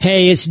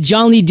Hey, it's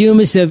John Lee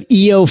Dumas of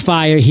EO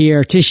Fire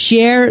here to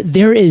share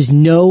there is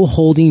no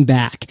holding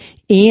back.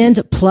 And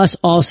plus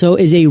also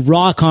is a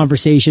raw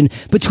conversation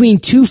between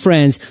two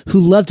friends who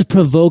love to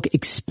provoke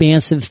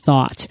expansive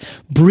thought.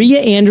 Bria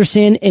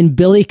Anderson and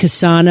Billy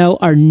Casano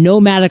are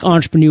nomadic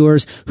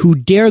entrepreneurs who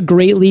dare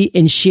greatly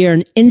and share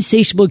an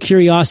insatiable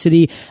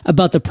curiosity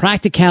about the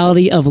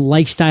practicality of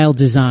lifestyle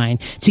design.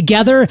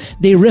 Together,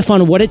 they riff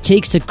on what it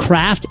takes to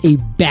craft a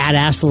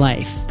badass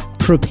life.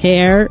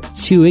 Prepare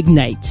to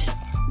ignite.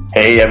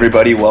 Hey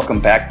everybody,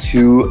 welcome back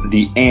to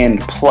the And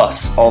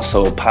Plus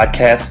Also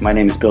podcast. My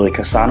name is Billy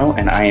Casano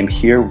and I am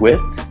here with...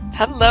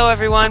 Hello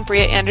everyone,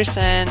 Bria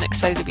Anderson.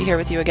 Excited to be here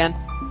with you again.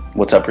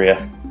 What's up,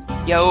 Bria?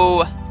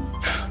 Yo.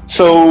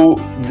 So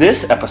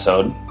this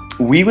episode,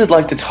 we would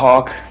like to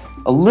talk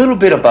a little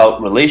bit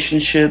about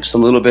relationships, a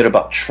little bit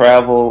about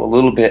travel, a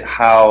little bit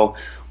how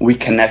we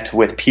connect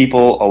with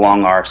people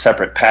along our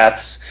separate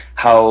paths,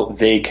 how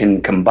they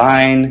can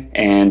combine,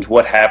 and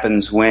what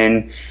happens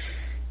when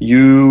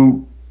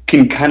you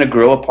can kind of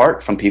grow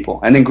apart from people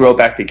and then grow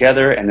back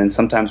together, and then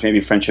sometimes maybe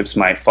friendships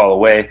might fall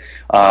away.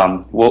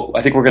 Well,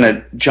 I think we're going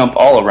to jump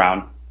all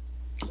around.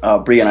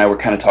 Bria and I were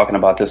kind of talking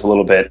about this a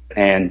little bit,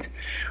 and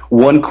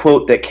one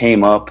quote that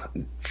came up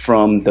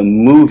from the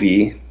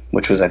movie,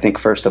 which was I think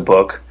first a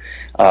book,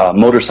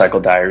 Motorcycle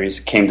Diaries,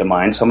 came to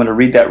mind. So I'm going to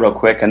read that real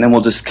quick, and then we'll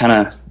just kind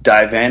of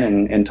dive in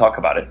and talk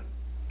about it.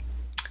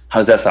 How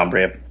does that sound,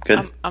 Bria?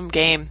 Good? I'm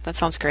game. That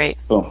sounds great.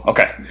 Oh,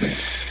 okay.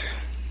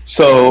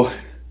 So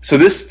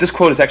this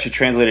quote is actually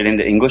translated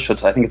into English, so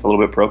I think it's a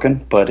little bit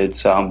broken, but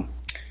it's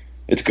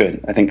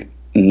good, I think,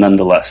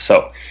 nonetheless.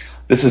 So,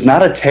 this is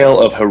not a tale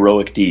of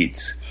heroic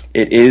deeds.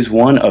 It is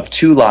one of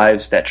two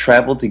lives that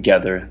traveled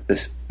together,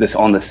 this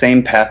on the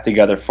same path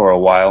together for a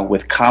while,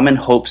 with common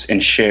hopes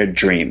and shared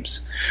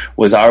dreams.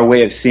 Was our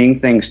way of seeing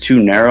things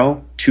too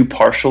narrow, too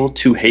partial,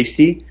 too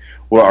hasty?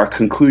 Were our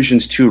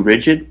conclusions too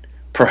rigid?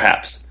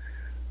 Perhaps.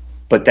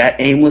 But that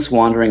aimless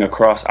wandering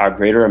across our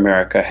greater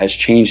America has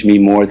changed me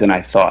more than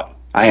I thought.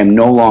 I am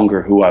no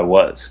longer who I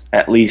was.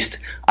 At least,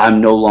 I'm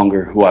no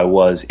longer who I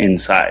was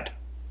inside.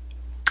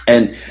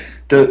 And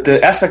the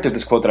aspect of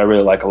this quote that I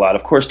really like a lot,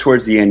 of course,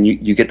 towards the end,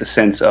 you get the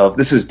sense of,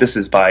 this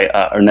is by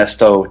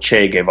Ernesto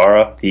Che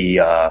Guevara,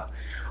 the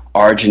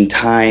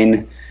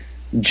Argentine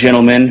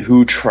gentleman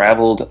who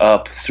traveled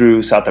up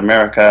through South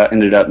America,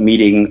 ended up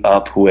meeting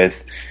up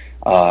with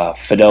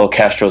Fidel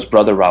Castro's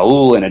brother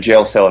Raul in a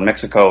jail cell in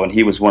Mexico, and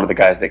he was one of the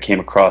guys that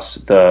came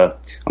across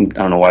I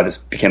don't know why this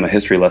became a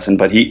history lesson,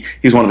 but he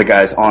was one of the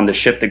guys on the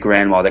ship, the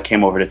Grandma, that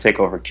came over to take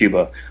over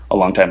Cuba a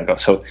long time ago.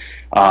 So,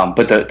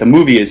 but the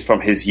movie is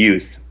from his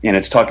youth, and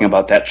it's talking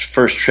about that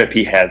first trip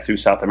he had through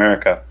South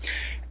America.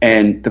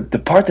 And the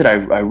part that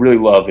I really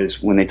love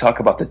is when they talk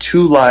about the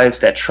two lives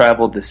that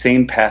traveled the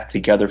same path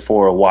together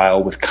for a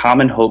while with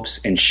common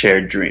hopes and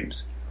shared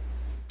dreams.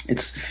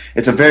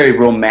 It's a very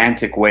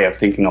romantic way of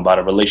thinking about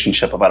a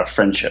relationship, about a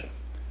friendship.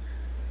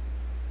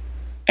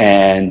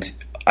 And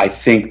I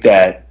think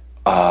that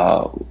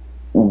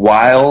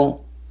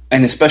while,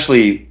 and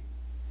especially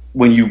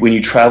when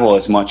you travel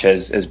as much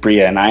as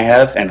Bria and I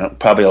have, and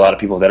probably a lot of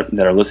people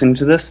that are listening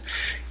to this,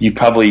 you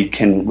probably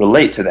can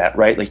relate to that,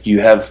 right? Like you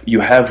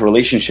have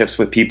relationships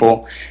with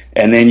people,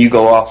 and then you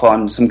go off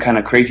on some kind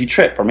of crazy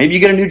trip, or maybe you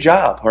get a new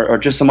job, or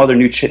just some other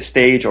new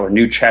stage or a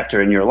new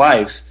chapter in your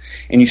life,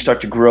 and you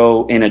start to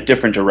grow in a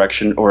different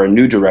direction or a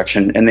new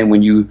direction, and then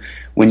when you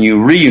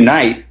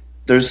reunite,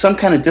 there's some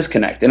kind of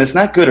disconnect, and it's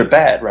not good or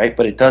bad, right?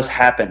 But it does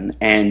happen,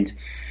 and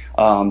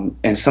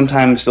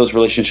sometimes those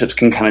relationships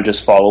can kind of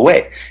just fall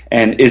away.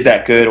 And is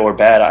that good or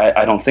bad?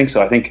 I don't think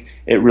so. I think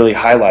it really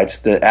highlights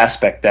the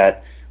aspect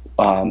that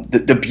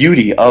the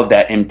beauty of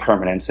that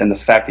impermanence and the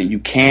fact that you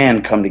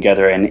can come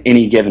together in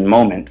any given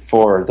moment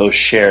for those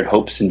shared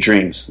hopes and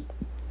dreams.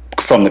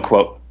 From the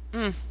quote.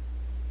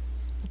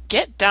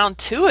 Get down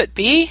to it,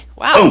 B.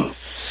 Wow. Boom.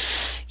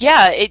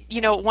 Yeah,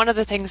 one of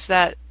the things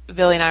that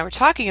Billy and I were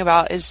talking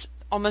about is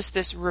almost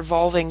this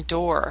revolving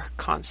door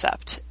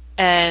concept,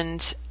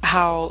 and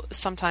how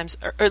sometimes,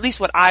 or at least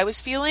what I was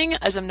feeling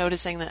as I'm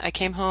noticing that I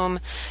came home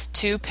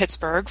to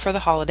Pittsburgh for the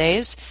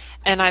holidays,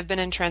 and I've been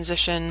in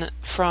transition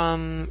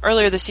from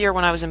earlier this year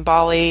when I was in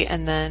Bali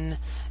and then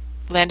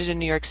landed in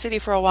New York City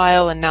for a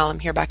while, and now I'm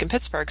here back in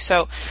Pittsburgh.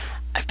 So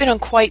I've been on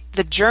quite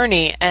the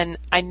journey, and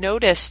I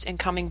noticed in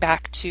coming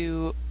back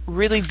to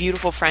really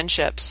beautiful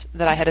friendships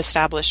that I had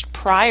established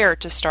prior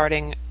to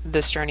starting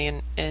this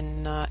journey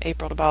in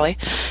April to Bali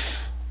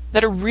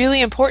that are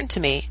really important to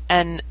me,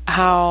 and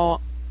how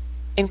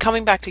in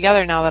coming back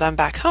together now that I'm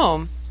back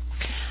home,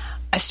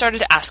 I started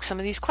to ask some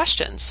of these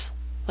questions,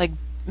 like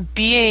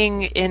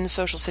being in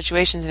social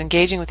situations and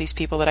engaging with these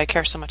people that I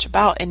care so much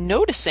about, and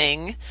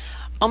noticing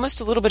almost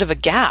a little bit of a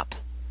gap,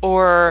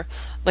 or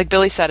like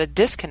Billy said, a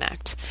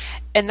disconnect.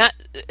 And that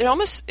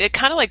it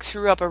kind of like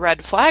threw up a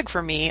red flag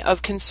for me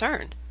of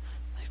concern.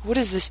 Like, what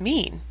does this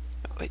mean?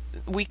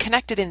 We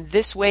connected in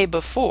this way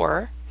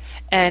before,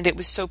 and it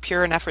was so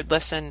pure and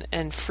effortless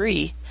and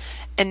free.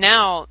 And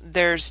now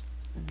there's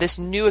this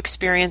new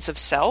experience of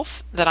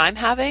self that I'm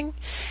having,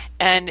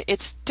 and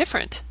it's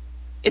different.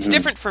 It's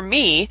different for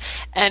me,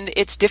 and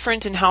it's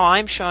different in how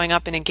I'm showing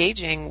up and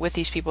engaging with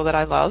these people that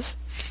I love.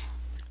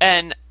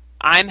 And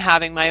I'm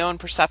having my own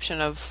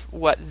perception of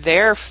what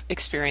they're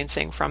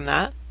experiencing from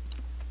that.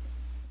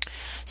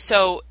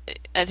 So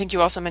I think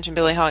you also mentioned,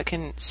 Billy, how it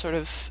can sort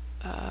of,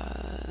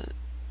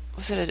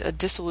 was it a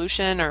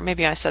dissolution? Or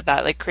maybe I said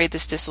that, like create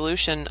this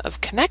dissolution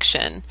of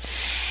connection.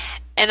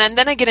 And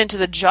then I get into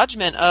the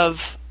judgment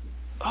of,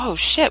 oh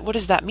shit, what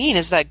does that mean?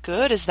 Is that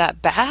good? Is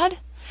that bad?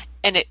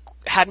 And it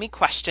had me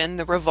question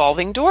the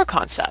revolving door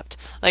concept.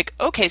 Like,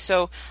 okay,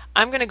 so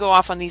I'm going to go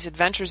off on these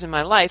adventures in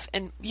my life.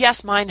 And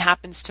yes, mine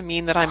happens to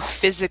mean that I'm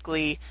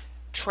physically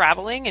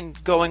traveling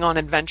and going on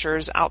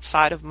adventures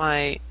outside of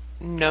my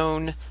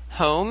known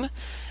home.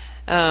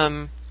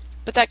 But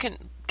that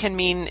can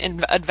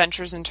mean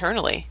adventures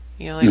internally,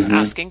 like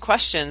asking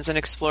questions and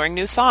exploring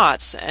new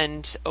thoughts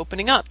and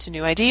opening up to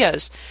new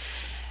ideas.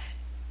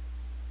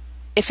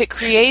 If it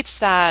creates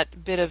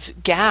that bit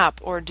of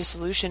gap or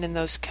dissolution in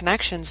those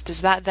connections,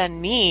 does that then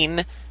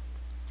mean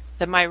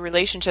that my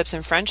relationships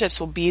and friendships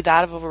will be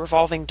that of a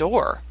revolving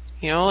door?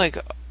 Like,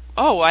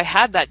 oh, I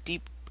had that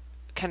deep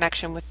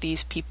connection with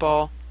these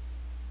people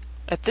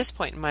at this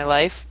point in my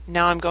life.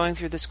 Now I'm going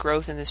through this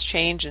growth and this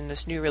change and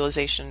this new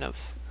realization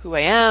of who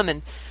I am,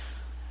 and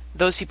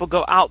those people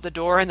go out the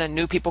door and then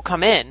new people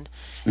come in.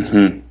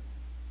 And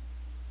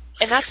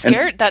that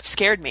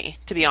scared me,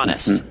 to be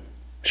honest.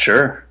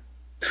 Sure.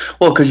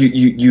 Well, because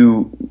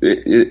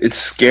it's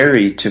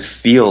scary to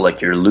feel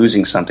like you're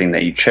losing something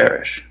that you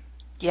cherish.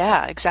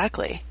 Yeah,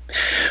 exactly.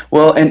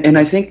 Well, and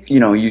I think,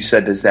 you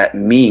said, does that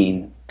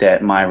mean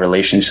that my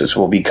relationships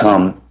will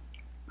become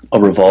a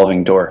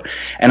revolving door?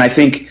 And I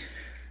think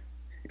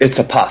it's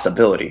a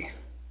possibility,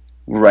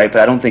 right?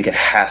 But I don't think it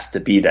has to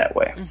be that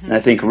way. And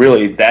I think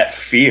really that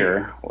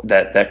fear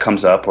that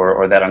comes up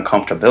or that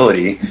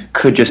uncomfortability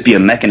could just be a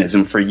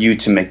mechanism for you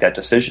to make that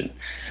decision.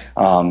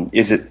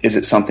 Is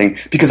it something,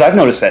 because I've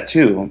noticed that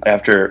too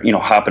after,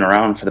 hopping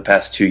around for the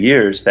past 2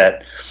 years,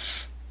 that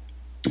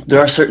there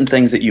are certain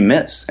things that you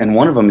miss. And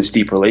one of them is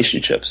deep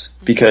relationships,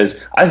 because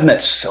I've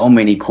met so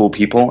many cool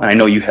people, and I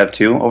know you have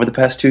too, over the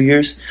past 2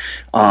 years.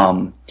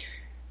 And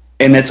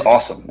that's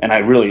awesome. And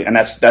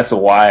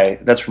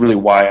that's really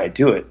why I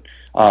do it.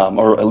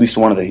 Or at least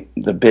one of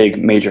the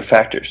big major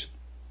factors.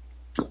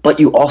 But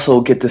you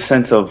also get the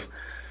sense of,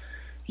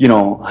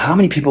 how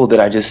many people did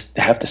I just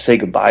have to say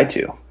goodbye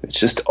to? It's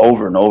just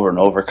over and over and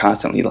over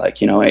constantly,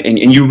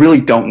 and you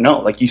really don't know.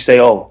 Like you say,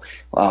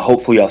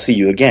 hopefully I'll see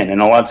you again.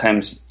 And a lot of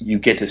times you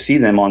get to see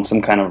them on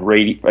some kind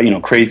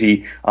of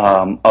crazy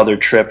other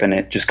trip, and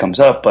it just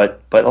comes up.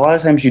 But a lot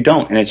of times you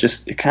don't. And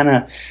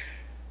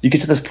you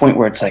get to this point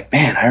where it's like,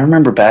 man, I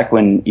remember back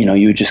when,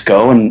 you would just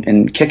go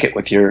and kick it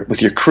with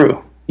your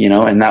crew.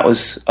 And that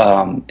was,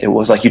 it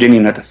was like you didn't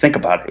even have to think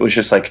about it. It was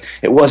just like,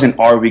 it wasn't,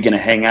 are we going to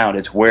hang out?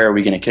 It's, where are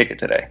we going to kick it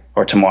today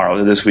or tomorrow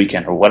or this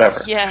weekend or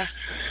whatever. Yeah.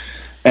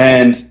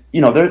 And,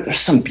 there's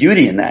some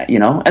beauty in that,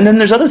 And then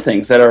there's other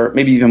things that are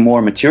maybe even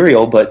more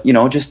material, but,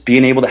 just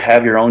being able to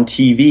have your own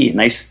TV, a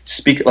nice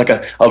speaker, like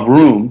a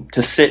room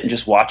to sit and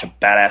just watch a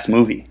badass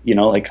movie,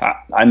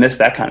 I miss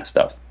that kind of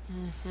stuff.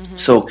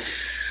 So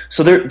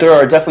there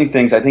are definitely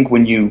things, I think,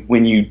 when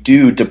you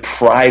do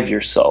deprive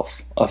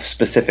yourself of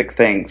specific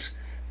things,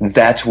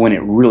 that's when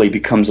it really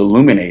becomes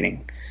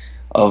illuminating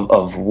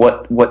of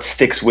what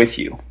sticks with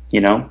you,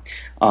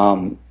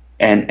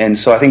 and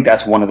so I think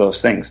that's one of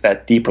those things,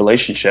 that deep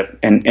relationship,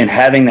 and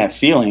having that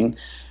feeling,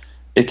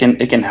 it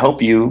can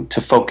help you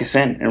to focus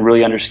in and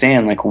really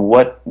understand, like,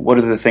 what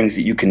are the things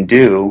that you can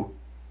do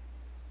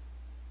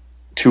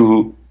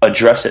to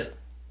address it.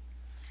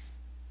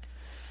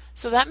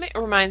 So that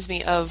reminds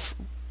me of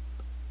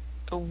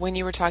when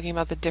you were talking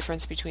about the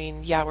difference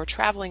between, we're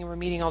traveling and we're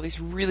meeting all these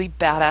really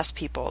badass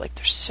people. Like,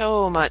 there's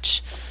so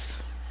much,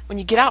 when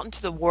you get out into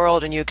the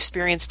world and you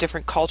experience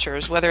different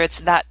cultures, whether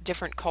it's that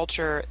different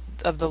culture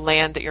of the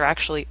land that you're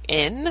actually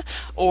in,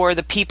 or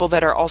the people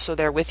that are also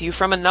there with you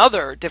from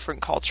another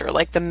different culture,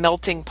 like the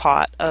melting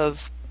pot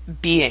of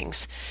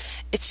beings.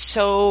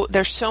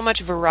 There's so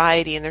much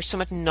variety and there's so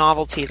much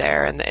novelty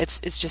there, and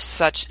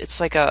it's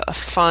like a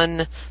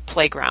fun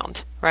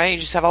playground, right? You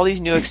just have all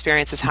these new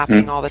experiences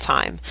happening all the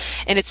time.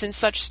 And it's in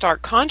such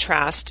stark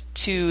contrast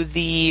to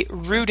the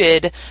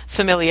rooted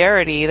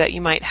familiarity that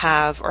you might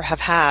have or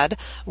have had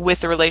with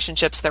the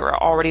relationships that were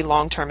already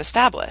long-term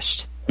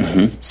established.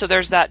 So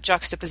there's that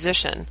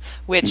juxtaposition,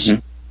 which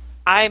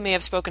I may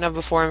have spoken of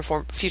before in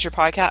future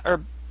podcast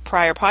or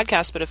prior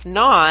podcasts, but if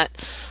not,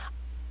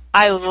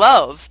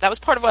 that was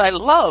part of what I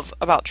love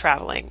about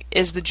traveling,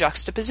 is the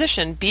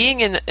juxtaposition, being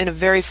in a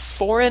very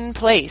foreign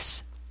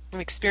place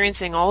and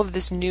experiencing all of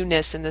this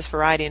newness and this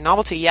variety and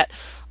novelty, yet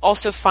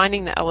also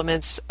finding the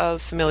elements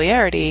of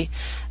familiarity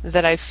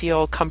that I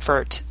feel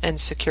comfort and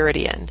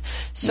security in.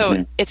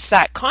 So it's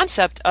that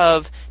concept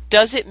of,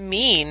 does it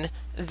mean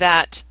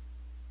that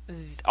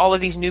all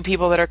of these new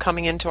people that are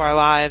coming into our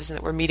lives and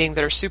that we're meeting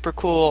that are super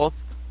cool,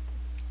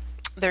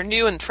 they're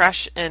new and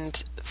fresh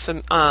and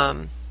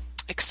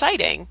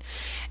exciting,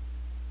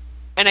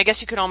 and I guess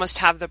you could almost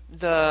have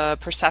the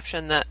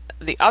perception that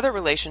the other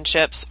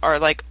relationships are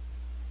like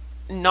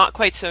not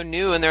quite so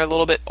new, and they're a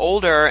little bit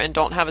older and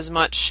don't have as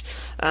much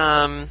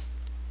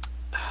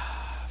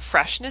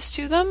freshness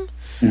to them,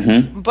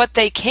 but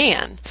they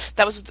can.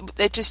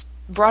 It just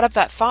brought up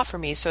that thought for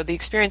me. So the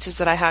experiences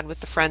that I had with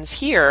the friends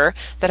here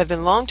that have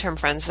been long-term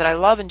friends that I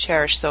love and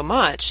cherish so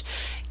much,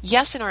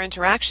 yes, in our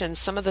interactions,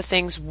 some of the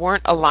things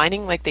weren't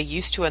aligning like they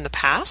used to in the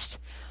past,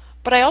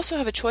 but I also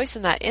have a choice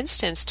in that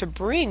instance to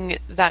bring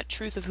that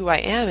truth of who I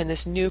am in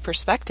this new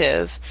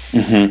perspective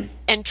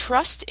and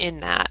trust in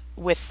that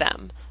with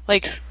them.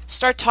 Like,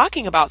 start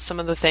talking about some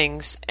of the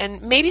things,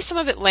 and maybe some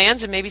of it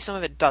lands and maybe some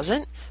of it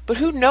doesn't, but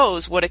who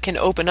knows what it can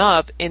open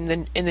up in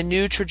the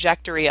new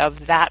trajectory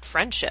of that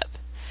friendship.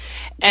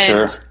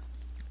 And Sure.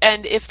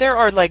 And if there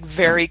are like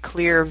very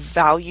clear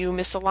value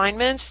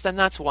misalignments, then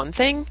that's one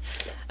thing.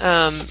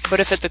 But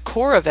if at the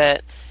core of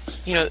it,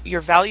 you know,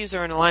 your values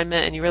are in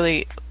alignment and you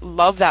really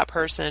love that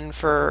person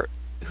for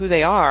who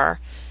they are,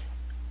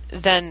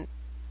 then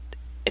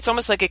it's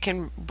almost like it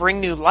can bring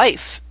new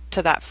life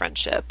to that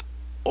friendship.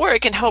 Or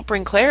it can help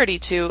bring clarity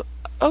to,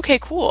 okay,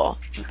 cool.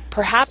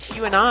 Perhaps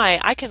you and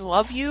I can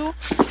love you,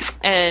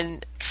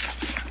 and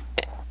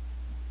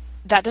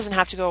that doesn't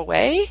have to go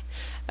away.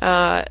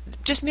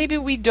 Just maybe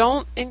we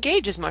don't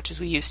engage as much as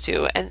we used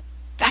to, and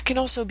that can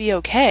also be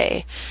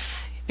okay,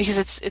 because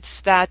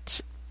it's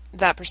that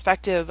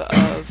perspective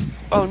of,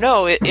 oh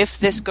no, if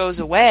this goes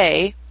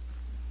away,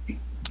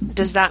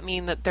 does that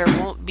mean that there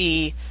won't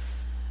be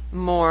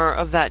more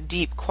of that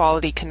deep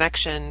quality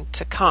connection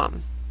to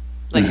come?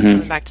 Like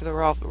coming back to the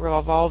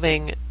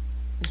revolving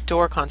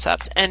door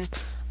concept. And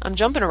I'm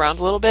jumping around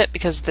a little bit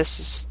because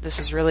this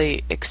is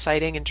really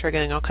exciting and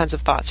triggering all kinds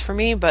of thoughts for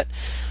me, but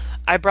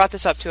I brought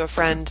this up to a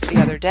friend the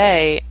other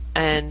day,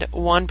 and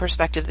one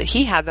perspective that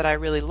he had that I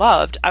really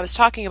loved, I was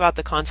talking about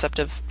the concept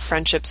of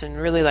friendships and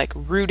really like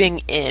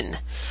rooting in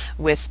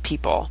with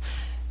people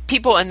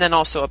and then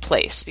also a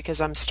place,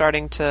 because I'm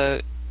starting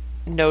to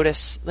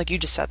notice, like you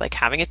just said, like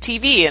having a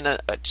TV and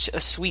a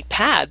sweet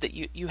pad that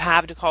you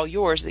have to call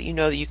yours, that you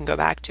know that you can go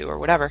back to or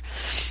whatever,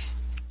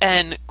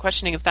 and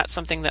questioning if that's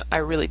something that I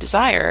really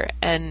desire.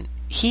 And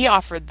he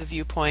offered the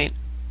viewpoint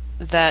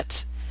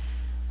that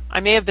I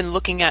may have been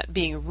looking at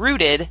being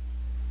rooted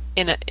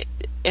in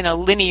a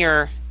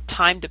linear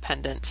time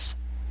dependence,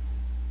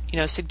 you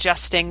know,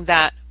 suggesting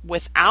that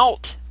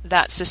without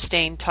that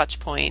sustained touch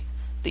point,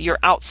 that you're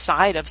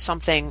outside of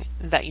something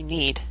that you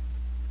need,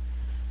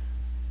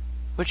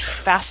 which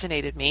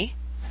fascinated me.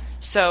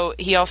 So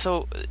he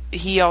also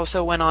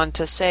went on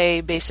to say,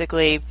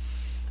 basically,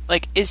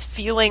 like, is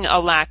feeling a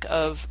lack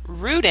of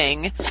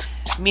rooting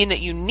mean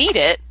that you need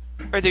it,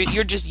 or that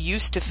you're just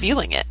used to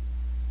feeling it?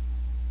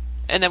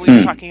 And then we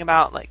were talking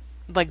about like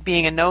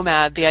being a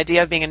nomad. The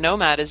idea of being a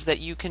nomad is that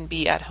you can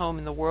be at home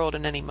in the world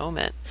in any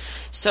moment.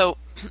 So,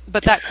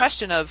 but that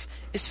question of,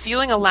 is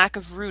feeling a lack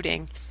of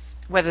rooting,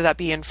 whether that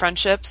be in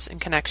friendships, in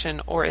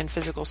connection, or in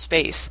physical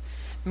space,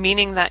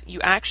 meaning that you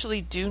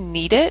actually do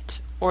need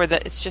it, or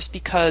that it's just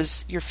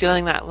because you're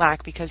feeling that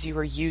lack because you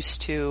were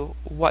used to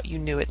what you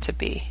knew it to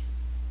be?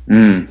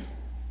 Go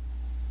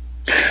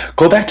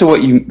back to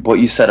what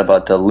you said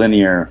about the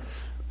linear.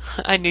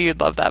 I knew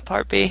you'd love that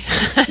part, B.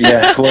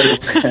 Yeah.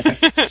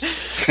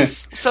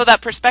 So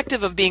that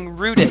perspective of being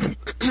rooted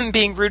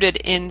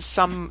in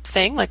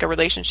something like a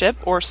relationship,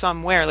 or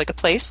somewhere like a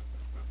place,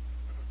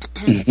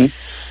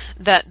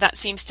 that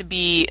seems to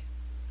be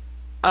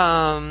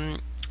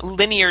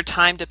linear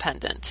time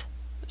dependent.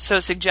 So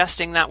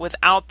suggesting that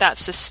without that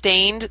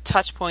sustained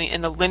touch point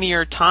in the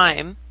linear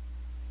time,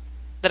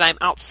 that I'm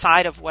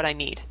outside of what I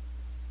need.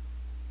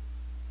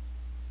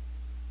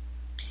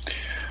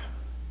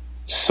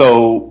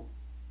 So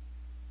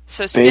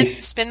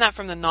spin that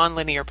from the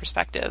non-linear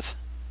perspective.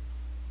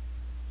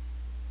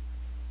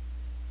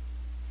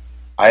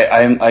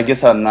 I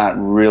guess I'm not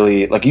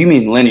really, like, you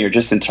mean linear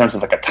just in terms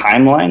of like a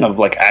timeline of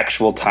like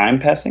actual time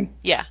passing?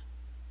 Yeah.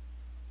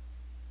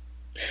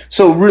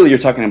 So really you're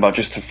talking about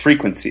just the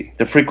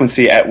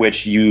frequency at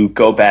which you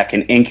go back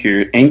and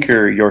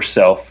anchor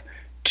yourself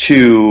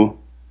to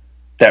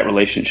that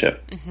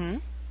relationship.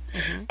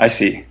 I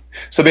see.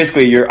 So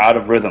basically you're out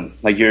of rhythm.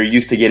 Like, you're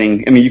used to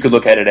getting, I mean, you could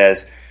look at it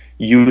as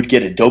you would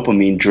get a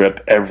dopamine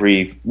drip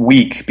every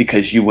week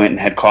because you went and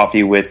had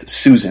coffee with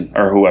Susan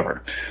or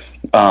whoever.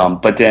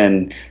 But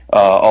then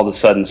all of a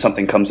sudden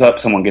something comes up,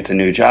 someone gets a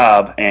new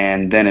job,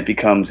 and then it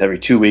becomes every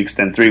 2 weeks,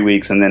 then 3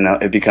 weeks, and then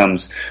it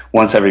becomes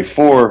once every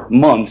 4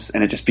 months,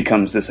 and it just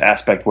becomes this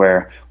aspect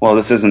where, well,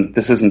 this isn't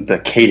the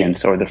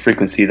cadence or the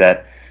frequency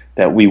that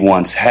we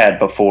once had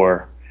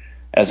before,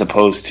 as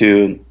opposed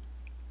to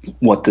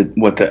what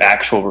the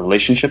actual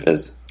relationship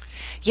is.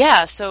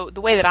 Yeah, so the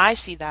way that I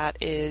see that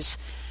is,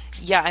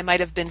 yeah, I might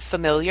have been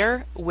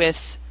familiar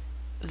with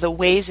the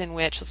ways in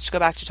which, let's go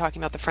back to talking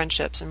about the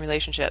friendships and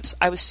relationships.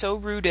 I was so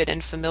rooted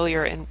and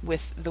familiar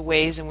with the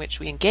ways in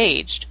which we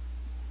engaged,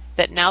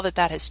 that now that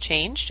has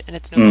changed and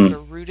it's no longer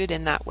rooted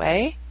in that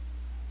way,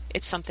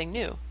 it's something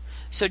new.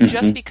 So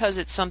just because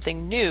it's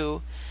something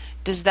new,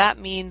 does that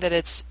mean that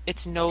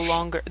it's no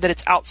longer, that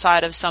it's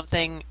outside of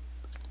something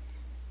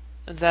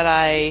that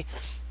I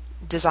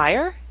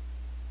desire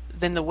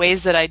than the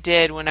ways that I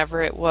did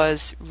whenever it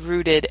was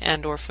rooted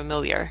and or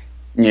familiar.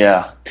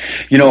 Yeah.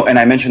 And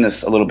I mentioned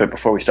this a little bit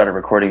before we started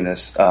recording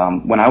this.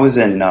 When I was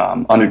in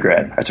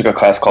undergrad, I took a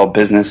class called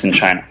Business in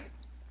China.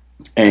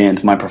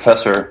 And my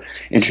professor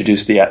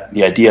introduced the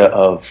idea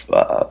of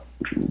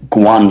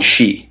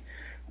guanxi,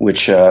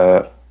 which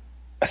I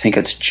think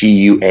it's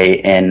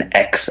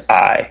Guanxi,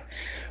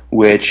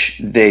 which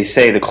they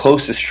say the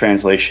closest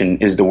translation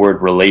is the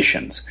word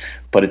relations,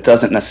 but it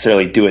doesn't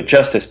necessarily do it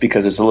justice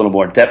because there's a little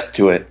more depth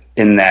to it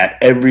in that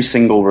every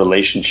single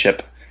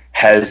relationship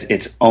has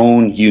its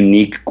own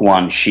unique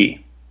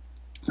guanxi.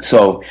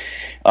 So,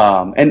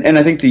 and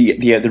I think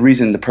the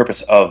reason, the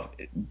purpose of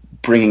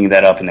bringing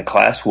that up in the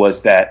class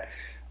was that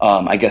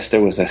I guess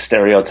there was a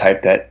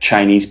stereotype that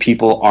Chinese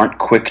people aren't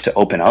quick to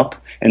open up,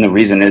 and the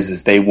reason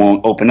is they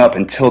won't open up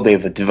until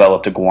they've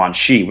developed a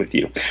guanxi with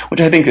you,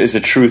 which I think is a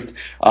truth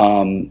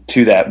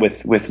to that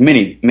with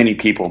many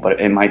people, but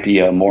it might be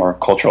a more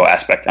cultural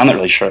aspect. I'm not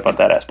really sure about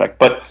that aspect,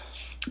 but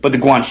the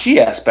guanxi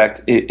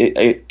aspect,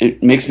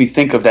 it makes me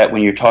think of that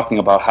when you're talking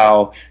about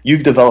how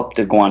you've developed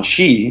a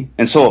guanxi,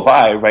 and so have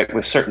I, right,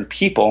 with certain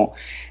people,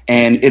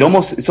 and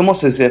it's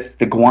almost as if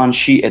the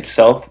guanxi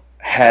itself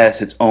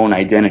has its own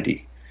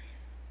identity.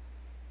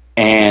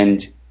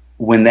 And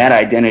when that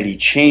identity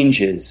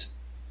changes,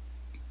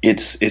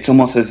 it's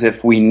almost as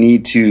if we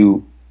need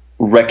to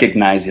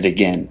recognize it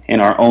again in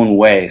our own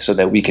way so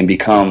that we can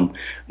become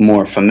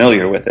more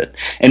familiar with it.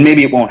 And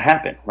maybe it won't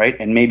happen, right?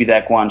 And maybe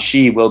that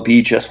guanxi will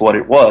be just what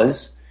it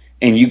was,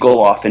 and you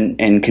go off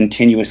and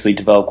continuously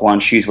develop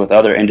guanxis with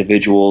other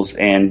individuals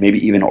and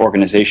maybe even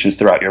organizations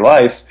throughout your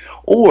life,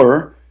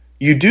 or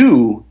you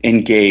do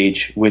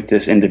engage with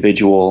this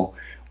individual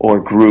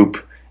or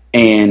group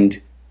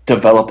and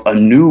develop a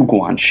new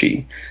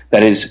guanxi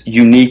that is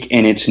unique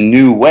in its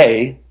new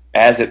way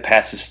as it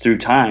passes through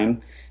time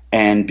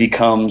and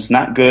becomes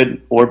not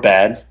good or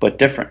bad, but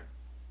different.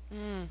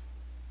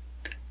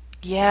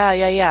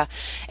 Yeah.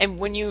 And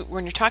when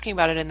you're talking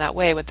about it in that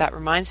way, what that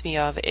reminds me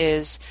of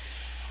is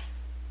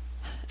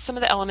some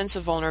of the elements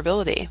of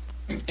vulnerability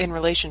in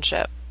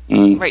relationship.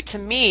 Right? To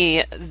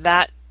me,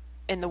 that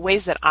in the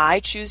ways that I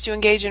choose to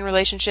engage in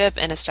relationship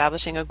and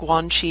establishing a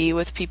guanxi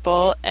with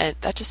people, and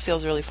that just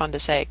feels really fun to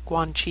say,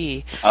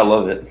 guanxi. I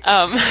love it.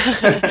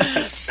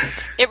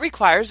 It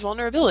requires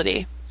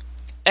vulnerability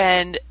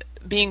and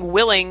being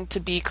willing to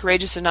be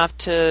courageous enough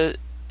to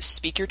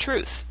speak your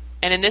truth.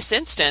 And in this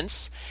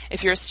instance,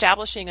 if you're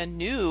establishing a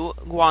new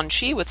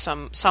guanxi with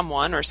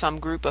someone or some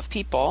group of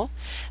people,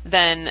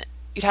 then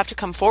you'd have to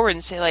come forward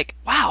and say, like,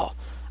 wow,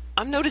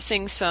 I'm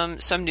noticing some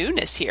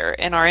newness here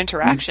in our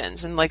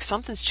interactions, and like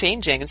something's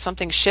changing and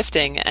something's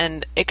shifting,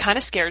 and it kind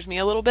of scares me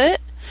a little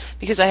bit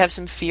because I have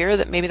some fear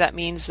that maybe that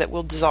means that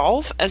we'll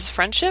dissolve as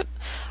friendship.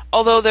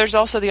 Although there's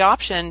also the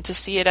option to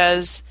see it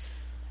as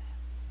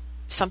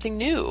something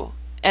new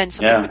and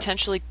something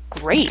potentially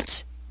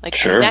great, like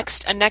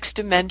a next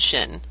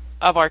dimension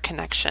of our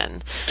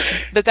connection.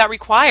 But that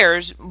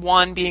requires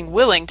one being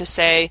willing to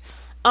say,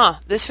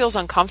 this feels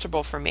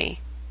uncomfortable for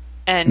me.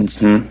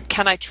 And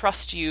can I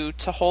trust you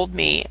to hold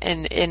me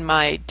in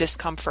my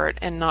discomfort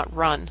and not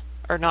run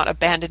or not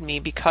abandon me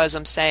because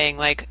I'm saying,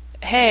 like,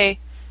 hey,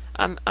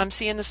 I'm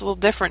seeing this a little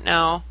different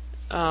now.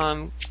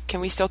 Can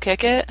we still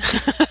kick it?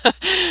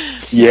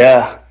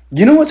 Yeah.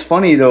 You know what's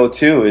funny though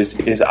too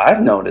is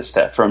I've noticed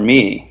that for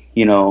me,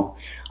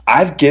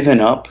 I've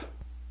given up.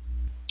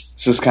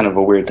 This is kind of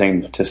a weird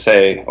thing to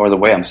say, or the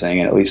way I'm saying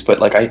it at least, but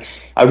like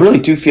I really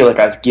do feel like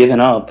I've given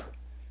up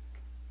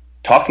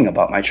talking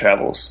about my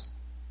travels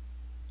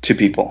to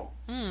people.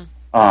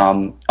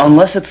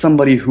 Unless it's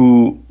somebody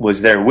who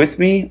was there with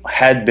me,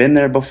 had been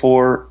there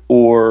before,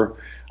 or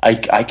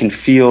I can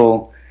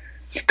feel,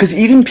 because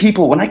even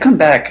people, when I come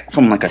back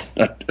from like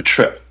a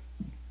trip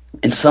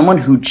and someone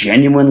who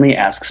genuinely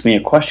asks me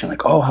a question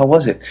like, oh, how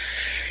was it?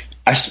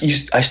 I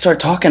start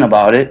talking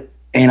about it,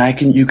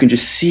 and you can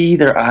just see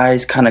their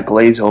eyes kind of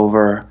glaze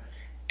over,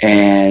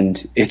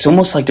 and it's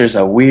almost like there's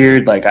a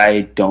weird, like,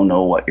 I don't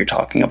know what you're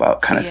talking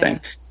about kind of thing.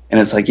 And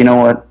it's like, you know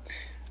what?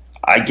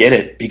 I get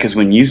it, because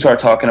when you start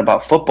talking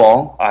about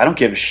football, I don't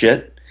give a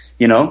shit,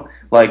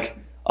 like,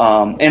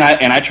 and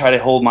I try to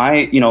hold my,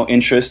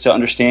 interest to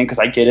understand, because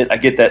I get it. I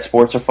get that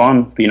sports are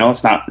fun, but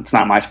it's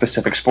not my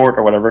specific sport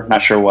or whatever.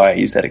 Not sure why I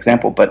use that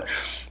example,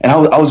 and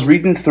I was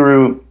reading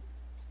through,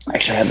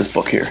 actually I have this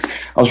book here.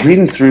 I was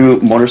reading through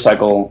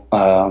motorcycle,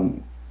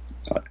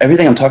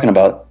 everything I'm talking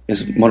about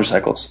is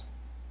motorcycles.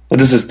 But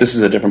this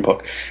is a different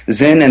book.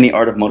 Zen and the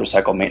Art of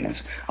Motorcycle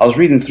Maintenance. I was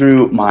reading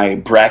through my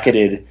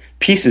bracketed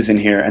pieces in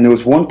here, and there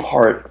was one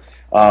part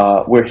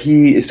where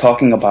he is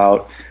talking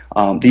about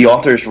the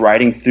author is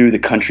riding through the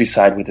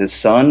countryside with his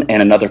son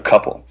and another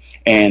couple.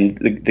 And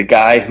the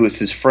guy who is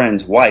his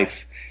friend's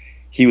wife,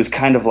 he was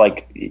kind of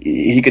like,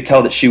 he could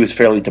tell that she was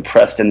fairly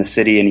depressed in the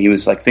city, and he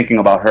was like thinking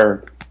about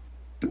her.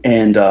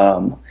 And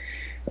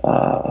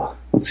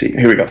let's see,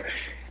 here we go.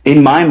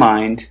 In my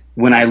mind,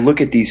 when I look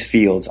at these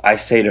fields, I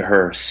say to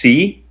her,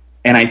 see?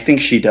 And I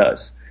think she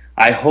does.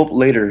 I hope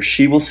later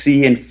she will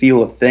see and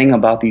feel a thing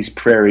about these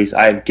prairies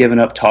I have given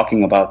up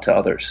talking about to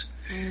others.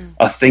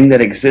 A thing that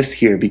exists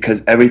here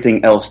because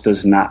everything else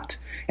does not,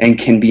 and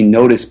can be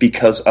noticed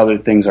because other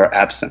things are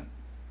absent.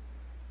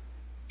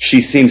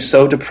 She seems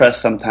so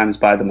depressed sometimes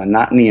by the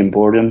monotony and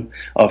boredom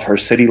of her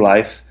city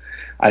life.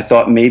 I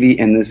thought maybe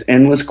in this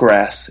endless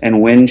grass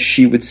and wind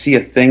she would see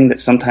a thing that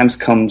sometimes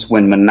comes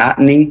when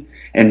monotony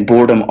and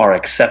boredom are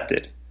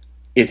accepted.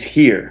 It's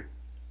here,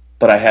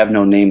 but I have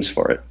no names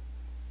for it.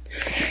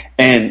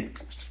 And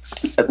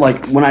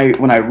like when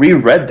I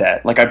reread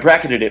that, like I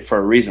bracketed it for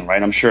a reason,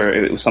 right? I'm sure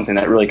it was something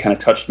that really kind of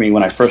touched me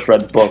when I first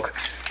read the book.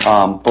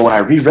 But when I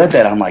reread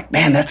that, I'm like,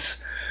 man,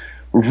 that's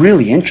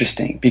really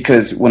interesting,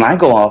 because when I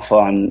go off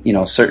on,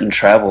 certain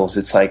travels,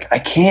 it's like I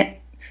can't.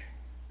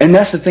 And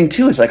that's the thing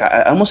too, is like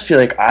I almost feel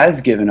like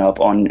I've given up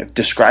on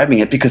describing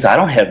it because I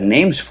don't have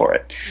names for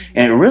it.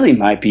 And it really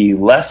might be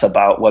less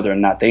about whether or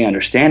not they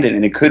understand it,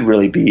 and it could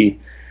really be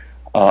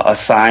a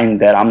sign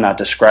that I'm not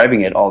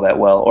describing it all that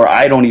well, or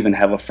I don't even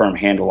have a firm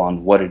handle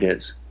on what it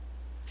is.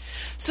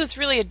 So it's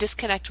really a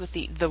disconnect with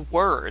the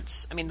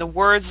words. I mean, the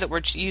words that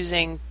we're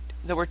choosing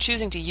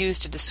to use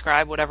to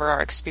describe whatever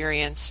our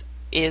experience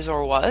is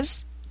or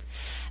was,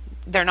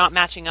 they're not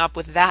matching up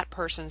with that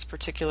person's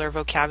particular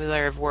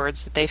vocabulary of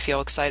words that they feel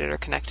excited or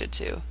connected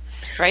to,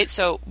 right?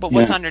 So, but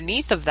what's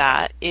underneath of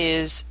that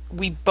is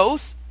we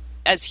both,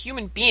 as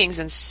human beings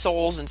and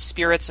souls and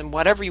spirits and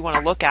whatever you want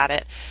to look at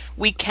it,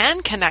 we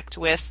can connect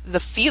with the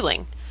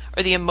feeling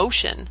or the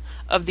emotion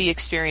of the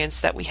experience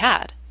that we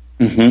had.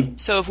 Mm-hmm.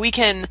 So if we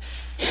can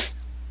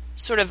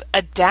sort of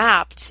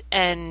adapt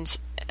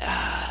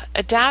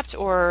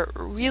or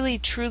really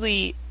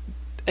truly,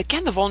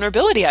 again, the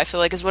vulnerability, I feel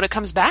like, is what it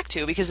comes back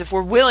to. Because if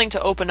we're willing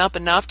to open up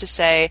enough to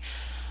say,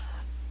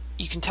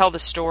 you can tell the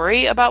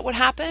story about what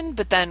happened,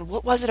 but then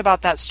what was it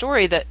about that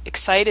story that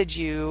excited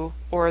you,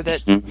 or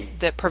that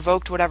that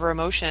provoked whatever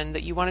emotion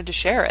that you wanted to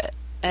share it?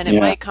 And it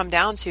might come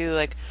down to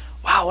like,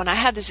 wow, when I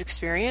had this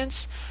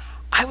experience,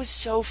 I was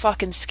so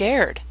fucking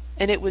scared,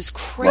 and it was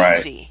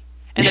crazy. Right.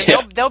 And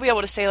then they'll be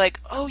able to say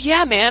like, oh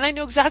yeah, man, I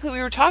know exactly what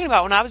we were talking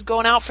about. When I was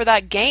going out for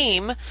that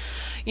game,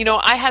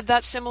 I had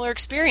that similar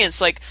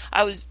experience. Like,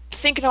 I was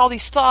thinking all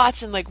these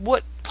thoughts and like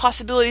what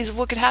possibilities of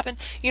what could happen.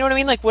 You know what I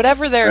mean? Like,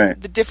 whatever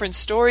the different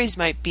stories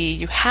might be,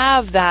 you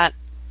have that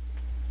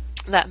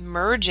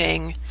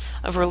merging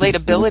of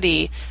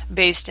relatability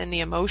based in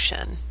the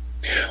emotion.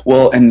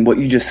 Well, and what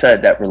you just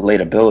said, that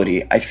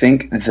relatability, I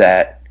think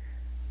that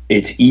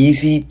it's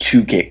easy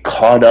to get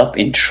caught up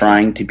in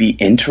trying to be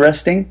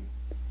interesting.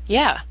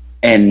 Yeah.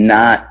 And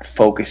not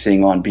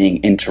focusing on being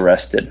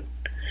interested.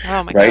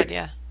 Oh my God,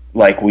 yeah.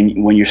 Like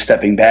when you're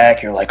stepping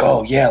back, you're like,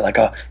 oh yeah, like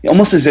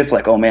almost as if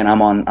like, oh man,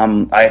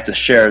 I have to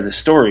share this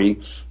story,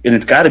 and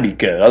it's got to be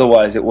good,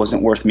 otherwise it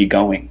wasn't worth me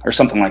going, or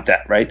something like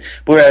that, right?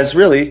 Whereas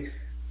really,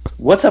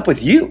 what's up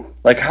with you?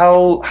 Like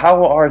how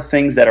are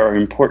things that are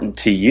important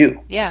to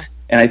you? Yeah.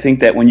 And I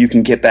think that when you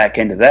can get back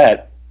into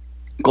that,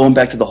 going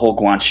back to the whole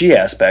guanxi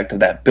aspect of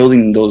that,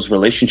 building those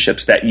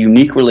relationships, that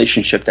unique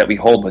relationship that we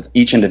hold with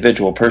each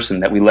individual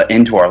person that we let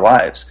into our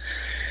lives.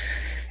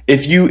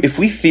 If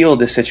we feel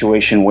this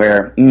situation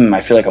where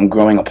I feel like I'm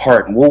growing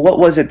apart, well, what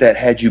was it that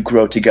had you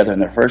grow together in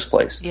the first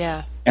place?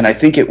 Yeah. And I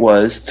think it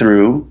was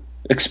through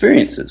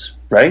experiences,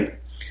 right?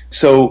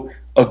 So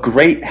a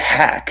great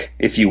hack,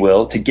 if you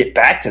will, to get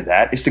back to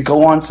that is to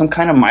go on some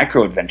kind of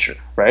micro adventure,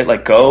 right?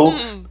 Like go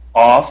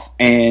off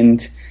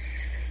and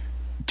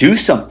do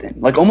something,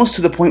 like almost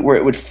to the point where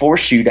it would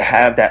force you to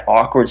have that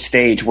awkward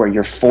stage where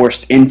you're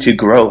forced into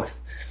growth,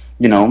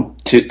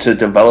 to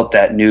develop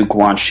that new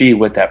guanxi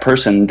with that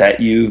person that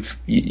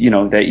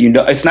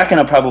it's not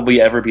going to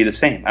probably ever be the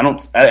same.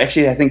 I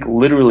think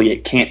literally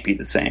it can't be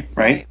the same,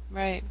 right?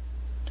 Right.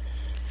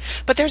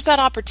 But there's that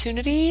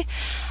opportunity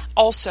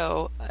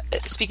also,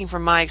 speaking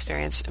from my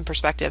experience and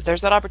perspective,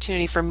 there's that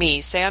opportunity for me.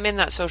 Say I'm in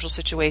that social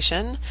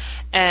situation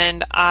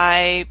and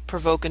I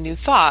provoke a new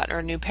thought or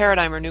a new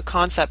paradigm or a new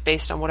concept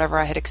based on whatever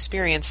I had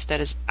experienced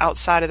that is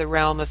outside of the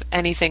realm of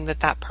anything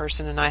that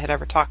person and I had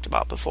ever talked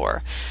about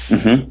before.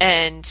 Mm-hmm.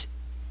 And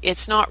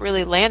it's not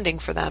really landing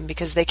for them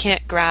because they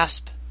can't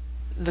grasp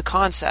the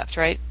concept,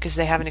 right? Because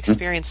they haven't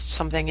experienced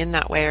something in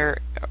that way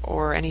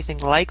or anything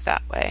like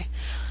that way.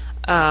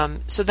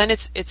 So then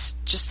it's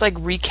just like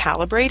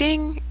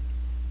recalibrating,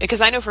 because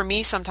I know for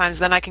me sometimes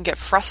then I can get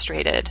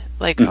frustrated,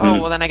 like,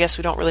 oh, well then I guess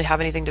we don't really have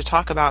anything to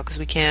talk about because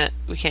we can't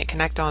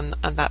connect on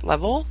that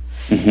level.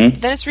 Mm-hmm.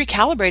 Then it's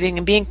recalibrating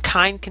and being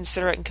kind,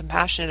 considerate, and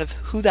compassionate of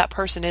who that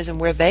person is and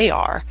where they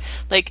are.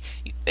 Like,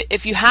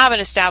 if you have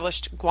an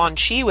established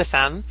guanxi with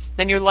them,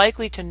 then you're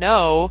likely to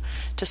know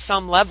to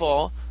some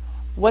level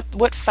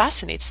what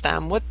fascinates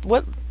them, what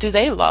do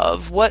they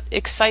love, what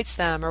excites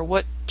them, or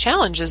what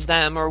challenges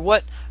them, or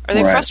what are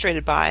they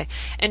frustrated by,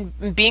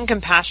 and being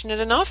compassionate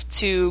enough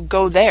to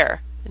go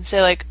there and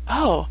say like,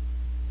 oh,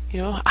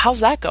 how's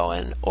that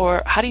going,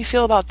 or how do you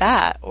feel about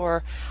that,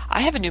 or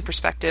I have a new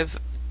perspective,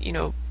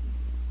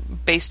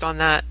 based on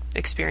that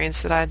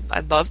experience that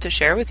I'd love to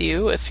share with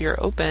you if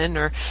you're open,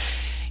 or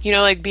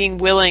like being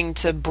willing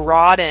to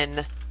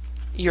broaden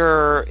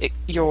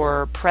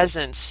your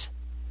presence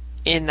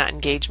in that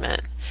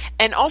engagement.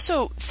 And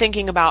also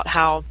thinking about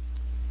how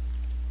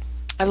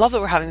I love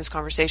that we're having this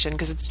conversation,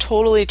 because it's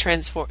totally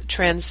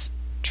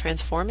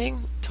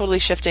transforming, totally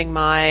shifting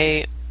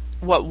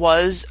what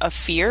was a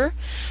fear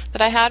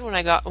that I had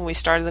when we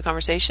started the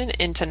conversation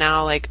into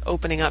now like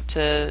opening up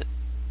to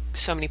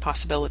so many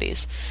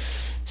possibilities.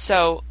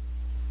 So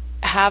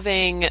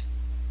having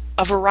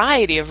a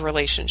variety of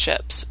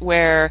relationships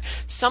where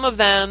some of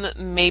them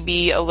may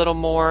be a little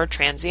more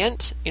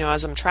transient,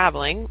 as I'm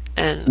traveling,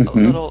 and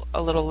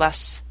a little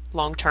less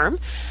long term,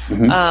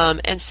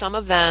 and some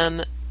of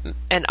them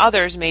and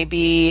others may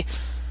be,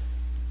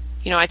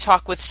 I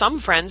talk with some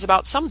friends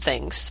about some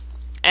things,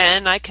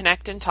 and I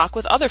connect and talk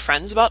with other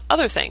friends about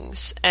other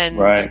things, and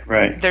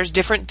right. There's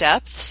different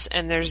depths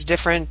and there's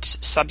different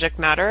subject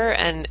matter,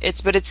 and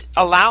it's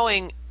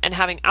allowing and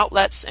having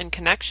outlets and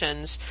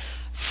connections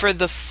for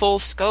the full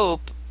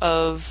scope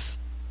of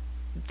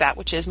that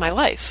which is my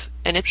life.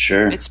 And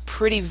it's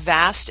pretty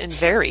vast and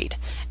varied.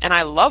 And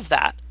I love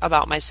that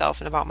about myself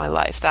and about my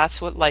life.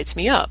 That's what lights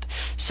me up.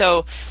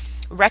 So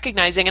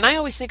recognizing, and I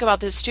always think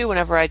about this too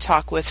whenever I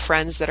talk with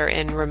friends that are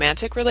in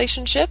romantic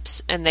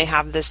relationships and they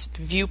have this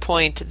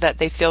viewpoint that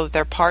they feel that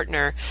their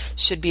partner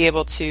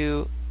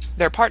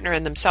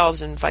and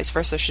themselves and vice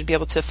versa should be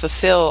able to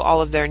fulfill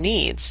all of their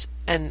needs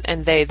and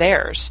they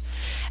theirs.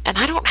 And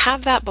I don't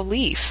have that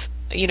belief.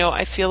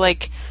 I feel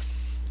like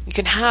you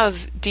can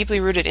have deeply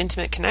rooted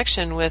intimate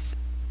connection with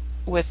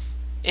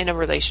in a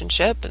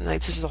relationship, and like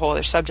this is a whole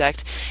other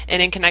subject,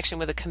 and in connection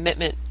with a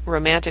commitment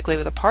romantically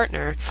with a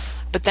partner,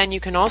 but then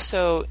you can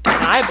also,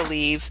 and I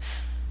believe,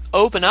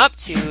 open up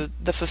to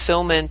the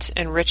fulfillment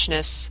and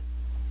richness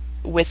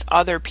with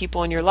other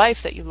people in your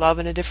life that you love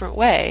in a different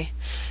way.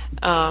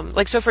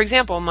 So for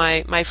example,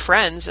 my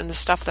friends and the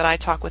stuff that I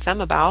talk with them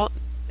about,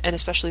 and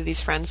especially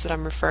these friends that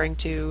I'm referring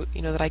to,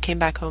 that I came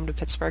back home to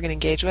Pittsburgh and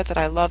engaged with that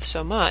I love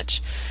so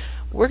much,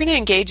 we're going to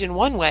engage in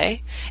one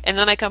way, and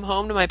then I come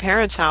home to my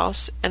parents'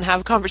 house and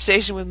have a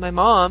conversation with my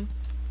mom,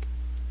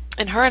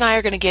 and her and I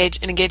are going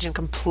to engage in a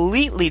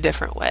completely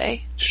different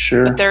way.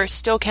 Sure. But there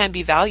still can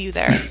be value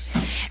there.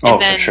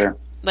 And then, for sure.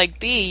 Like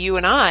B, you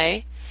and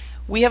I,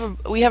 we have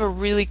a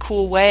really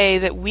cool way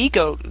that we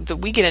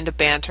get into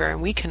banter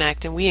and we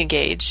connect and we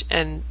engage,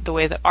 and the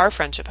way that our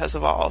friendship has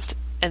evolved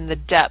and the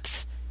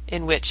depth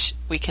in which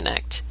we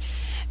connect.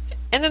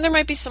 And then there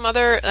might be some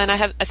other, and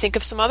I think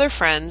of some other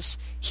friends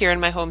here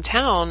in my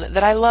hometown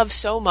that I love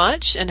so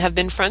much and have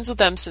been friends with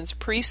them since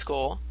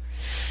preschool.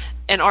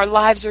 And our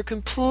lives are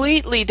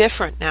completely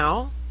different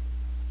now.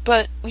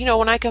 But,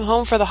 when I come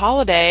home for the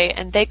holiday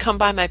and they come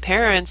by my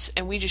parents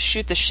and we just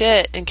shoot the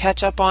shit and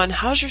catch up on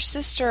how's your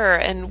sister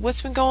and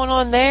what's been going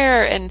on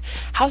there and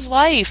how's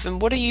life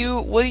and what are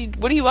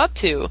you up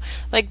to?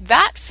 Like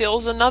that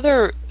fills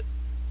another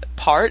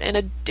part in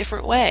a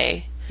different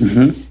way.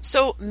 Mm-hmm.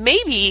 So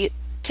maybe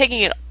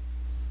taking it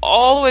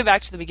all the way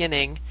back to the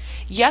beginning,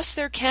 yes,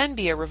 there can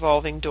be a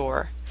revolving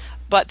door,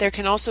 but there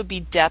can also be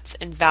depth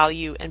and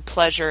value and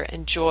pleasure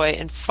and joy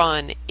and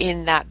fun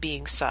in that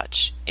being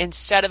such,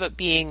 instead of it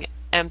being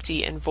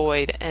empty and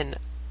void and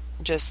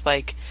just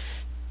like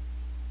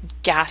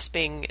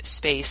gasping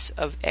space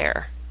of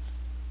air.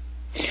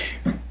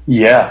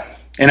 Yeah.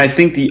 And I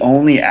think the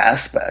only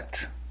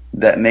aspect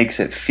that makes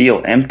it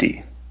feel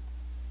empty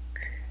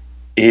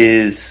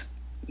is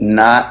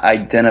not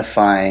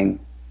identifying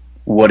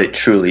what it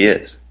truly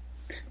is,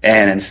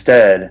 and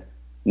instead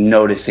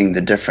noticing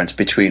the difference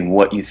between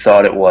what you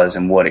thought it was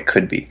and what it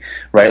could be,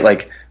 right?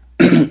 Like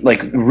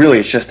really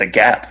it's just a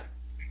gap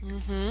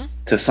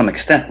to some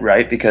extent,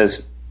 right?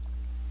 Because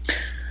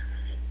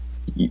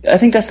I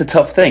think that's the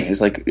tough thing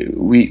is like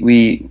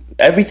we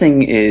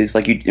everything is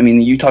like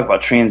you talk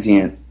about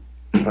transient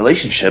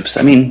relationships.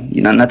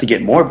 Not to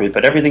get morbid,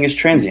 but everything is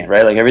transient,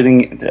 right? Like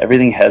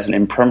everything has an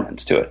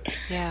impermanence to it.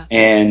 Yeah.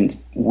 And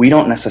we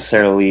don't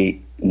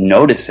necessarily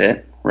notice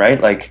it, right?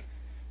 Like,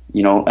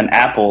 an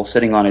apple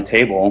sitting on a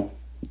table,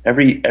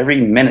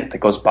 every minute that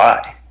goes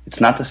by,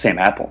 it's not the same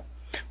apple,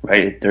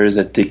 right? There is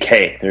a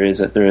decay. There is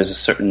a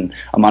certain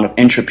amount of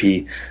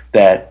entropy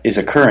that is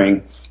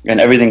occurring, and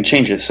everything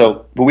changes.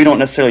 So, but we don't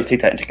necessarily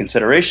take that into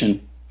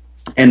consideration.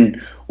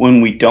 And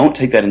when we don't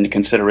take that into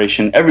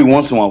consideration, every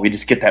once in a while we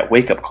just get that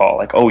wake-up call,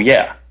 like, oh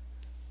yeah,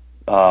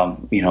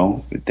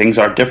 things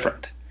are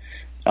different.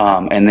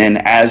 And then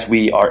as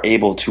we are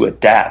able to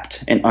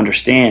adapt and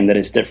understand that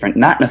it's different,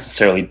 not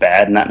necessarily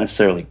bad, not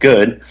necessarily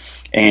good,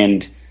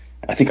 and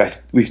I think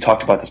we've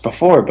talked about this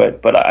before,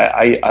 but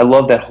I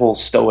love that whole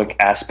stoic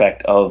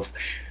aspect of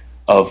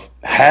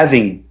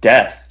having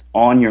death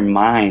on your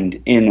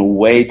mind in a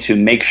way to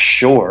make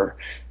sure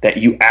that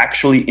you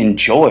actually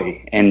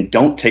enjoy and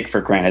don't take for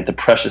granted the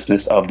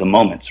preciousness of the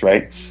moments,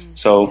 right?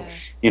 So,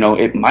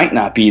 it might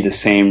not be the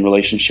same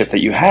relationship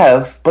that you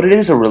have, but it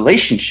is a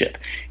relationship.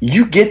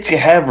 You get to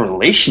have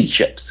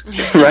relationships,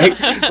 right?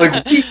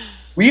 Like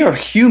we are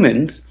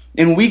humans,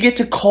 and we get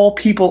to call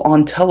people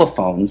on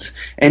telephones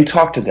and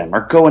talk to them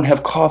or go and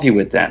have coffee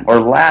with them or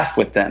laugh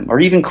with them or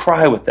even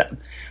cry with them.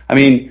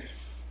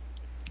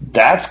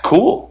 That's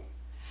cool.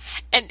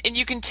 And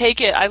you can take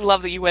it, I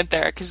love that you went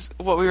there, because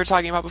what we were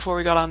talking about before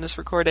we got on this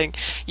recording,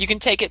 you can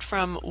take it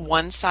from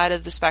one side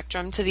of the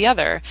spectrum to the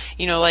other.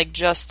 Like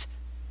just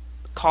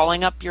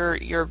calling up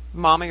your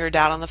mom or your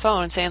dad on the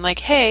phone and saying like,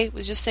 hey,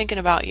 was just thinking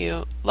about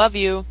you, love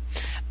you.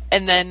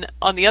 And then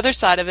on the other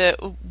side of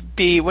it would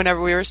be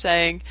whenever we were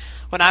saying,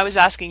 when I was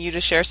asking you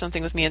to share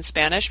something with me in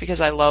Spanish,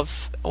 because I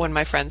love when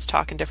my friends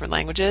talk in different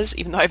languages,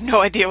 even though I have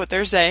no idea what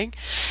they're saying.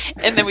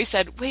 And then we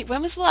said, wait,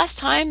 when was the last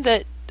time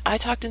that I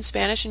talked in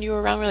Spanish and you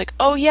were around? We're like,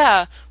 oh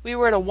yeah, we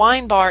were at a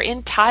wine bar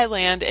in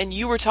Thailand and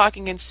you were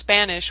talking in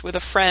Spanish with a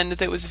friend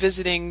that was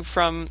visiting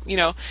from,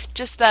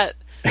 just that,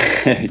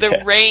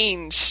 the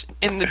range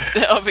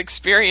of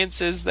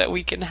experiences that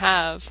we can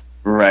have.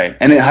 Right.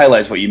 And it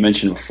highlights what you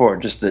mentioned before,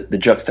 just the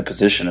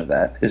juxtaposition of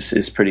that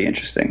is pretty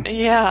interesting.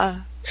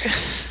 Yeah.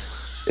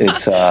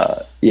 It's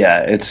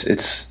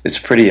it's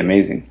pretty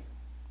amazing.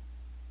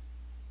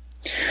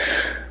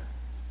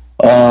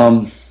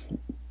 I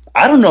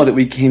don't know that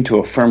we came to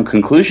a firm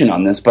conclusion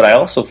on this, but I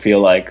also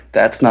feel like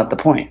that's not the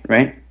point,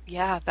 right?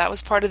 Yeah, that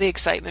was part of the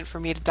excitement for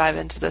me to dive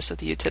into this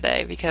with you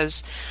today,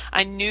 because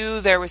I knew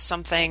there was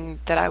something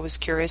that I was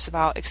curious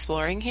about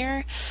exploring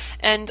here.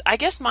 And I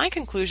guess my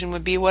conclusion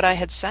would be what I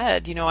had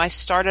said. I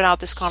started out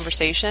this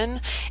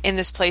conversation in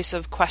this place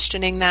of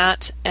questioning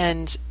that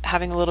and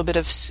having a little bit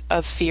of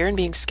fear and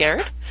being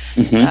scared,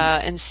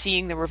 and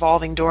seeing the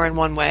revolving door in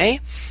one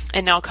way.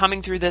 And now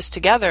coming through this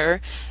together,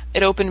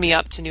 it opened me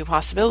up to new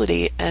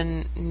possibility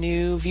and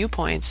new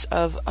viewpoints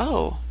of,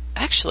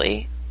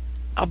 actually,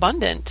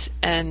 abundant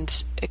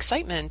and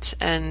excitement,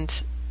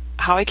 and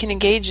how I can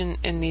engage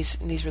in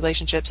these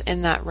relationships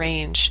in that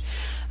range,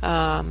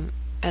 and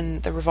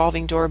the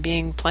revolving door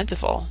being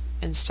plentiful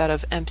instead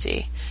of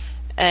empty.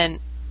 And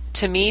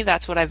to me,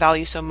 that's what I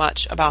value so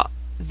much about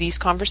these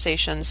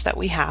conversations that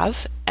we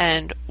have,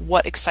 and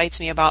what excites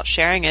me about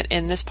sharing it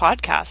in this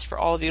podcast for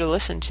all of you to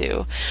listen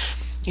to.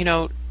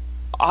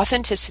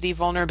 Authenticity,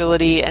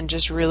 vulnerability, and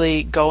just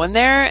really going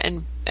there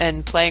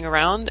and playing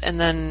around, and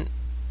then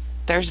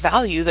there's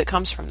value that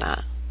comes from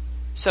that.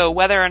 So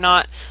whether or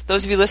not,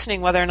 those of you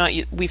listening, whether or not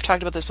we've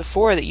talked about this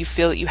before, that you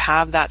feel that you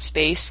have that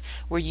space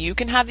where you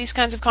can have these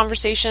kinds of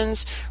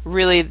conversations,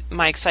 really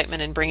my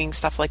excitement in bringing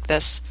stuff like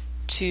this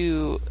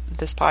to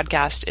this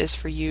podcast is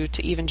for you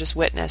to even just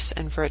witness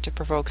and for it to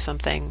provoke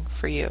something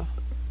for you.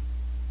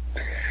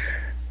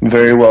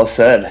 Very well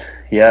said.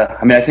 Yeah.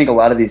 I mean, I think a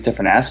lot of these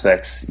different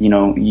aspects,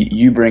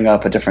 you bring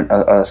up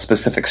a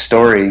specific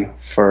story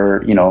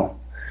for,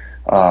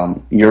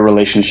 your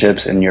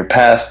relationships and your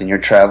past and your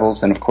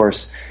travels. And of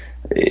course,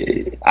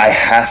 I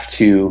have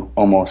to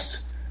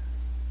almost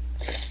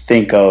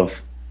think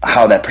of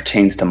how that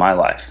pertains to my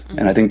life.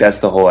 And I think that's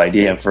the whole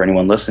idea for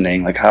anyone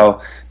listening, like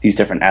how these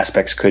different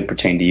aspects could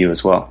pertain to you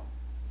as well.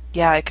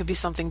 Yeah, it could be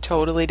something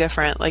totally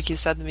different. Like you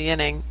said in the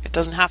beginning, it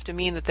doesn't have to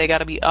mean that they got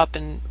to be up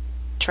and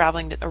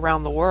traveling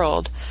around the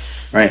world.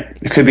 Right.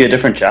 It could be a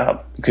different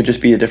job. It could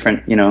just be a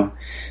different,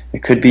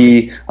 it could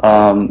be,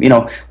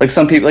 like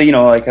some people,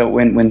 like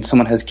when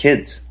someone has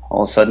kids,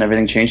 all of a sudden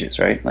everything changes,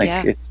 right? Like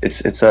it's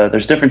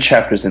there's different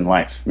chapters in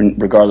life,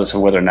 regardless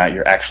of whether or not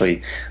you're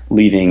actually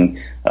leaving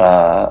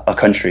a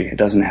country. It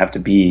doesn't have to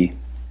be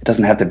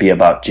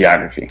about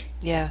geography.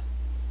 Yeah.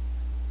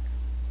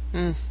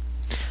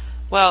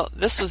 Well,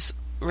 this was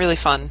really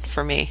fun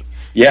for me.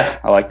 Yeah,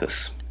 I like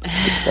this. Good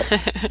stuff.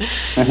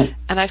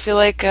 And I feel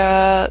like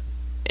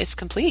it's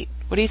complete.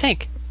 What do you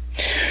think?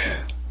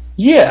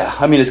 Yeah,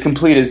 I mean, as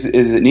complete as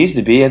it needs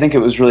to be. I think it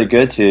was really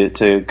good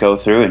to go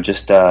through and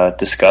just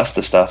discuss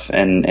the stuff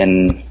in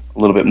a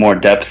little bit more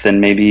depth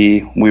than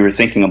maybe we were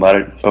thinking about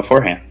it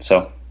beforehand.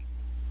 So,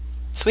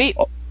 sweet.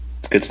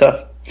 It's good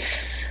stuff.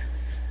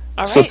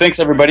 All right. So thanks,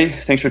 everybody.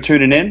 Thanks for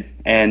tuning in.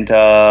 And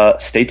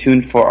stay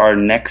tuned for our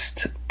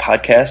next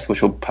podcast,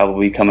 which will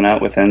probably be coming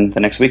out within the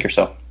next week or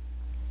so.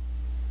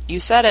 You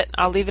said it.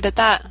 I'll leave it at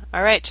that.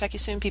 All right. Check you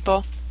soon,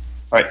 people.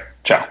 All right.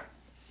 Ciao.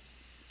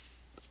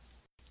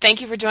 Thank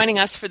you for joining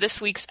us for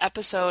this week's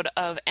episode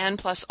of And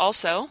Plus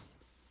Also.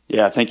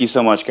 Yeah, thank you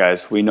so much,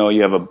 guys. We know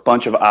you have a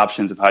bunch of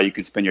options of how you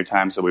can spend your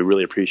time, so we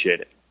really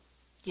appreciate it.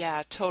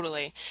 Yeah,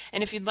 totally.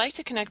 And if you'd like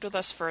to connect with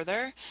us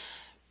further,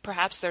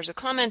 perhaps there's a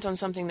comment on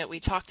something that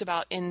we talked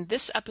about in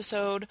this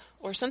episode,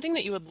 or something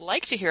that you would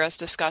like to hear us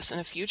discuss in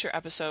a future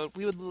episode,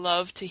 we would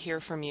love to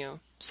hear from you.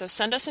 So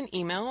send us an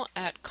email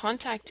at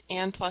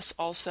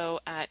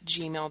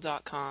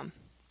contactandplusalso@gmail.com.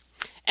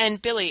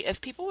 And Billy, if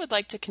people would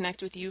like to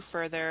connect with you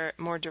further,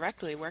 more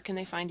directly, where can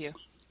they find you?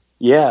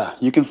 Yeah,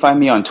 you can find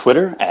me on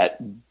Twitter at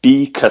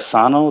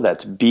bcassano,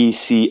 that's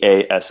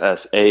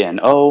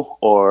BCASSANO,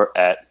 or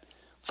at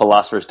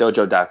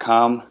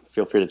philosophersdojo.com.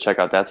 Feel free to check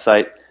out that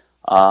site.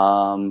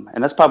 And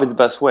that's probably the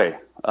best way.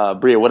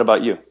 Bria, what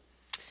about you?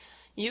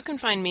 You can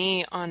find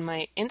me on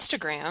my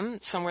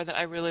Instagram, somewhere that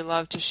I really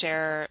love to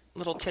share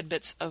little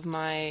tidbits of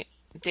my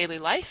daily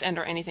life and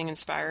or anything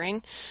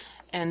inspiring.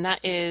 And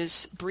that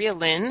is Bria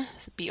Lynn,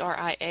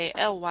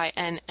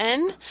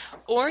 BRIALYNN,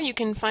 or you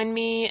can find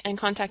me and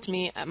contact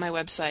me at my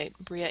website,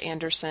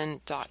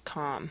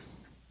 briaanderson.com.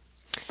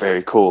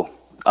 Very cool.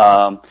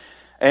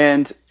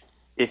 And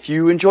if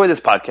you enjoy this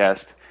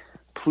podcast,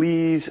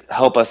 please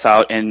help us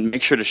out and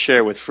make sure to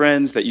share with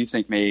friends that you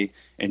think may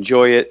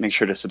enjoy it. Make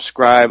sure to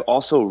subscribe.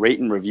 Also, rate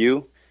and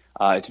review.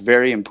 It's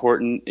very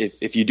important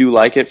if you do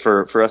like it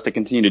for us to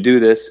continue to do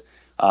this.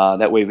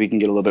 That way we can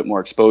get a little bit more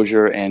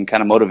exposure and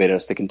kind of motivate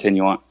us to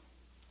continue on.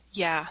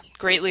 Yeah,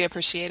 greatly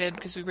appreciated,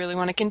 because we really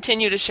want to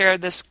continue to share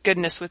this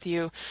goodness with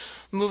you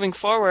moving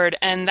forward.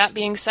 And that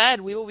being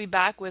said, we will be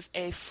back with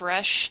a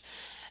fresh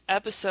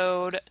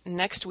episode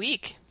next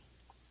week.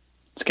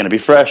 It's going to be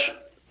fresh.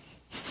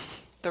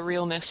 The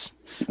realness.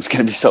 It's going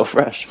to be so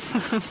fresh.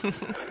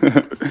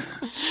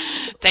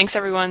 Thanks,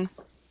 everyone.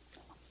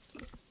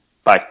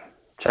 Bye.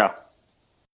 Ciao.